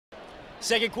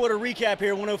Second quarter recap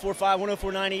here, 104.5,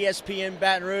 104.9 ESPN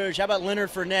Baton Rouge. How about Leonard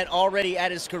Fournette already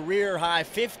at his career high,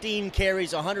 15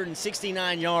 carries,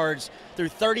 169 yards through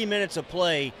 30 minutes of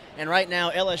play. And right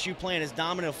now LSU playing as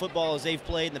dominant football as they've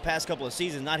played in the past couple of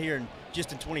seasons, not here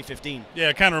just in 2015. Yeah,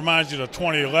 it kind of reminds you of the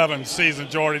 2011 season,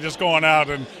 Jordy, just going out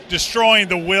and destroying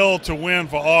the will to win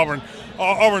for Auburn.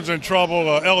 Auburn's in trouble.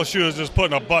 LSU is just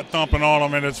putting a butt thumping on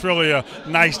them, and it's really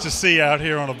nice to see out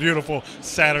here on a beautiful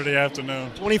Saturday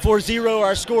afternoon. 24-0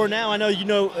 our score now. I know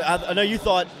you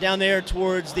thought down there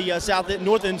towards the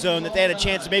north end zone that they had a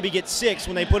chance to maybe get 6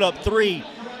 when they put up 3.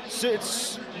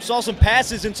 Saw some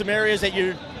passes in some areas that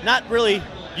you're not really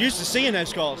used to seeing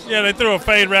those calls. Yeah, they threw a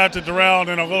fade route to Durrell and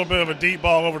then a little bit of a deep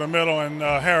ball over the middle, and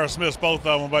Harris missed both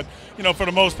of them. But, for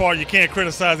the most part, you can't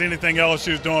criticize anything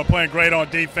LSU's doing, playing great on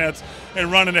defense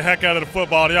and running the heck out of the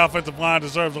football. The offensive line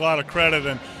deserves a lot of credit,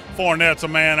 and Fournette's a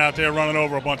man out there running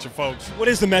over a bunch of folks. What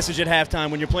is the message at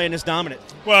halftime when you're playing this dominant?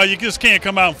 Well, you just can't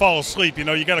come out and fall asleep. You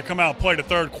got to come out and play the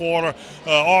third quarter.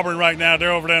 Auburn right now,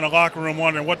 they're over there in the locker room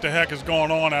wondering what the heck is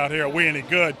going on out here. Are we any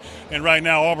good? And right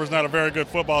now, Auburn's not a very good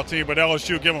football team, but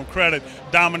LSU, give them credit,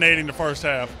 dominating the first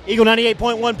half. Eagle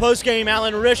 98.1 postgame,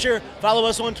 Alan Risher. Follow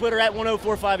us on Twitter at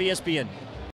 1045 ESPN.